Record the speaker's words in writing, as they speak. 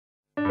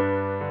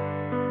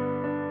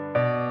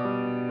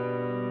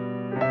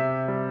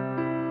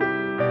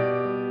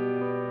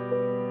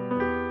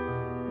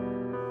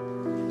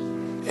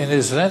In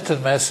his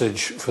Lenten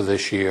message for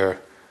this year,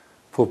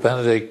 Pope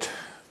Benedict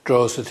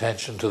draws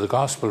attention to the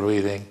Gospel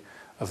reading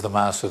of the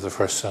Mass of the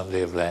first Sunday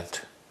of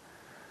Lent.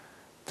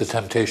 The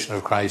temptation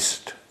of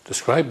Christ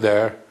described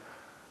there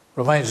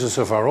reminds us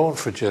of our own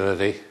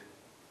fragility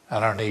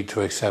and our need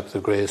to accept the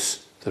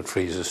grace that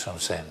frees us from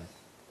sin.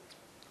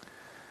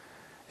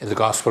 In the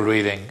Gospel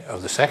reading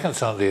of the second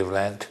Sunday of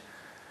Lent,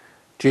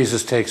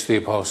 Jesus takes the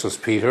apostles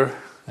Peter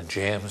and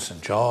James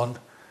and John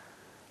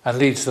and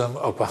leads them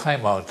up a high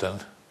mountain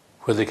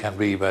where they can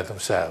be by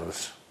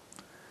themselves.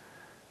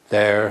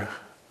 There,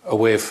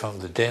 away from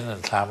the din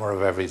and clamour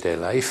of everyday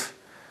life,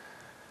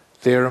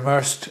 they are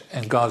immersed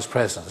in God's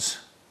presence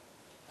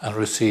and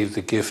receive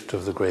the gift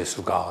of the grace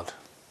of God.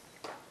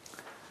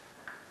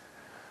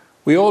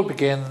 We all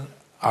begin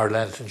our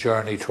Lenten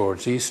journey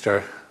towards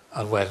Easter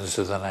on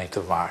Wednesday the 9th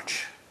of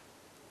March.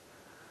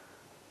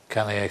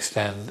 Can I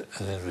extend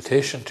an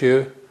invitation to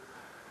you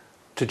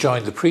to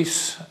join the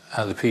priests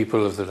and the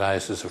people of the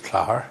Diocese of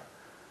Clogher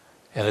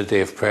in a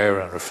day of prayer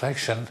and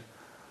reflection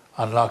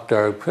on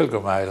Lochderg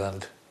Pilgrim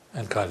Island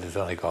in County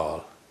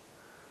Donegal.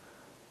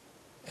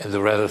 In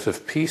the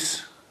relative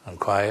peace and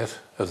quiet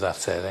of that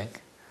setting,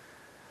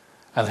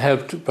 and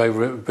helped by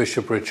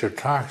Bishop Richard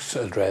Clark's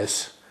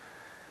address,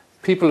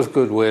 people of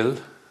goodwill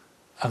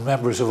and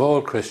members of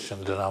all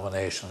Christian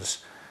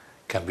denominations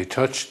can be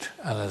touched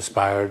and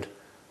inspired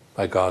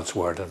by God's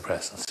word and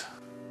presence.